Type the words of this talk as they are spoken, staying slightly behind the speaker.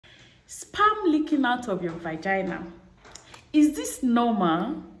Sperm leaking out of your vagina. Is this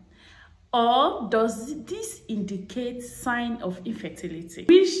normal, or does this indicate sign of infertility,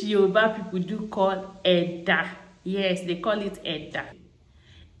 which Yoruba people do call Eda? Yes, they call it Eda.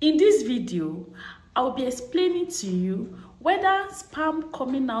 In this video, I'll be explaining to you whether sperm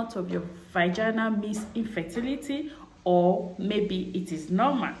coming out of your vagina means infertility or maybe it is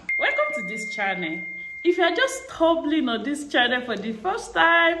normal. Welcome to this channel. If you are just stumbling on this channel for the first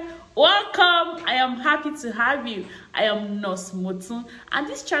time, welcome. I am happy to have you. I am Nurse Motun, and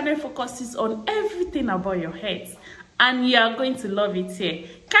this channel focuses on everything about your health, and you are going to love it here.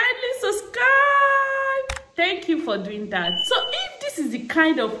 Kindly subscribe. Thank you for doing that. So if this is the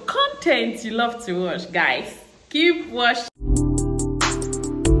kind of content you love to watch, guys, keep watching.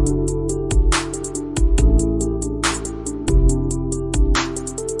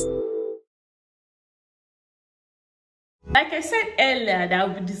 Like I said earlier, that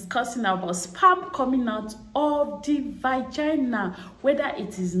I'll be discussing about sperm coming out of the vagina, whether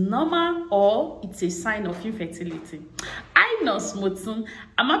it is normal or it's a sign of infertility. I know, Smotun,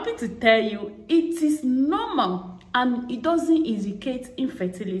 I'm happy to tell you it is normal and it doesn't indicate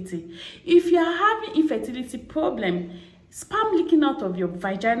infertility. If you are having infertility problem, sperm leaking out of your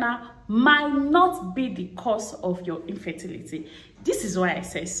vagina might not be the cause of your infertility. This is why I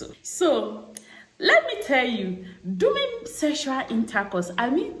say so. So let me tell you, during sexual intercourse, I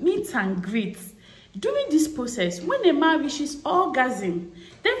mean meet and greet, during this process, when a man reaches orgasm,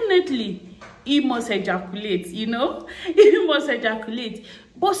 definitely he must ejaculate, he must ejaculate.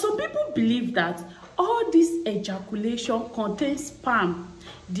 But some people believe that all this ejaculation contains sperm.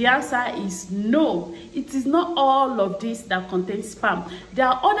 The answer is no. It is not all of this that contains sperm. There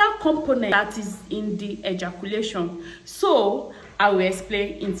are other components that is in the ejaculation. So I will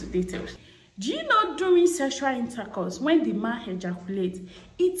explain into details. Do you know during sexual intercourse, when the man ejaculates,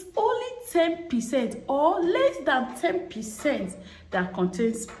 it's only 10% or less than 10% that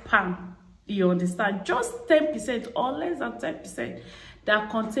contains sperm? You understand? Just 10% or less than 10% that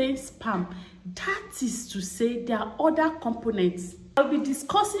contains sperm. That is to say there are other components. I'll be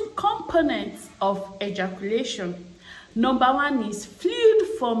discussing components of ejaculation. Number one is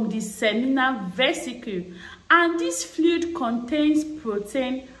fluid from the seminal vesicle, and this fluid contains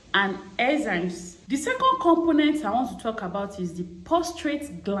protein and enzymes. The second component I want to talk about is the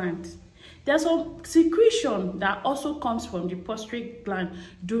prostate gland. There's some secretion that also comes from the prostate gland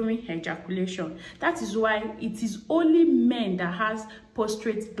during ejaculation. That is why it is only men that has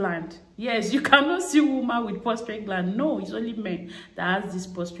prostate gland. Yes, you cannot see woman with prostate gland. No, it's only men that has this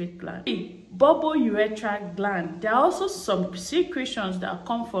prostate gland. Bulbourethral gland. There are also some secretions that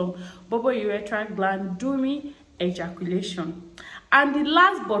come from bulbourethral gland during ejaculation. And the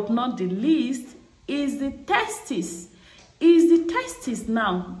last but not the least is the testes. Is the testes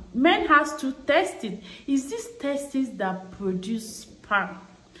now. Men has two testes. Is this testes that produce sperm?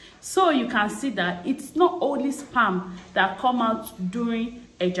 So you can see that it's not only sperm that come out during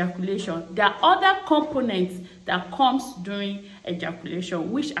ejaculation. There are other components that comes during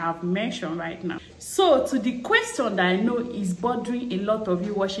ejaculation, which I've mentioned right now. So to the question that I know is bothering a lot of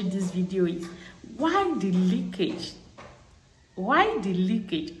you watching this video is, why the leakage? Why the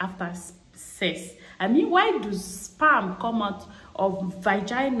leakage after sex? I mean, why does sperm come out of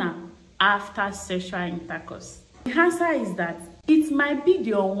vagina after sexual intercourse? The answer is that it might be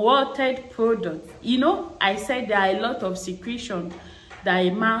the unwanted product. I said there are a lot of secretion that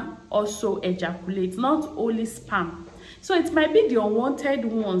a man also ejaculates, not only sperm. So it might be the unwanted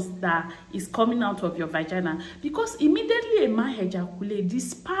ones that is coming out of your vagina, because immediately a man ejaculates, the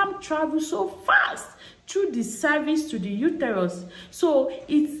sperm travels so fast through the cervix to the uterus. So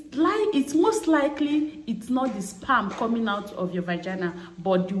it's most likely it's not the sperm coming out of your vagina,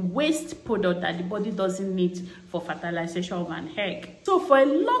 but the waste product that the body doesn't need for fertilization of an egg. So for a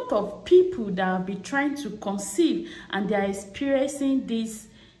lot of people that have been trying to conceive and they are experiencing this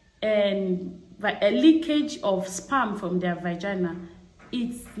a leakage of sperm from their vagina,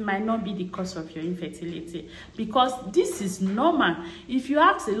 it might not be the cause of your infertility, because this is normal. If you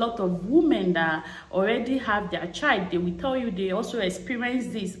ask a lot of women that already have their child, they will tell you they also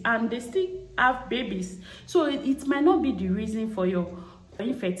experience this and they still have babies. So it might not be the reason for your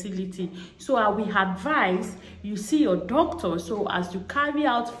infertility. So I will advise you see your doctor, so as you carry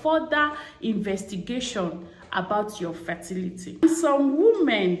out further investigation about your fertility. Some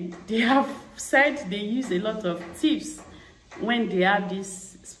women, they have said they use a lot of tips when they have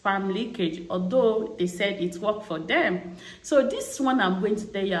this sperm leakage, although they said it worked for them. So this one I'm going to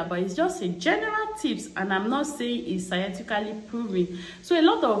tell you about is just a general tips, and I'm not saying it's scientifically proven. So a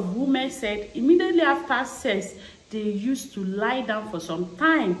lot of women said immediately after sex they used to lie down for some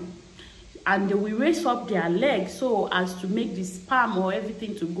time. and they will raise up their leg so as to make the sperm or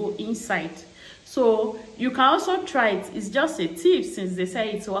everything to go inside. So you can also try it. It's just a tip, since they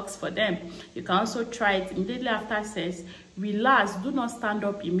say it works for them. You can also try it immediately after sex. Relax, do not stand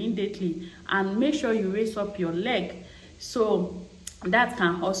up immediately, and make sure you raise up your leg, so that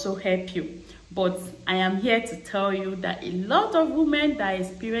can also help you. But I am here to tell you that a lot of women that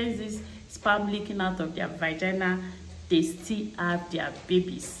experience this sperm leaking out of their vagina, they still have their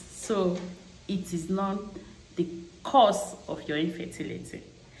babies. So it is not the cause of your infertility.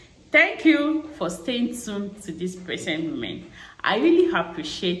 Thank you for staying tuned to this present moment. I really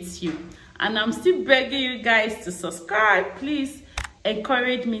appreciate you. And I'm still begging you guys to subscribe. Please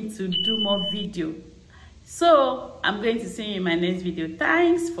encourage me to do more video. So I'm going to see you in my next video.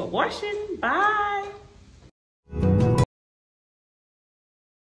 Thanks for watching. Bye.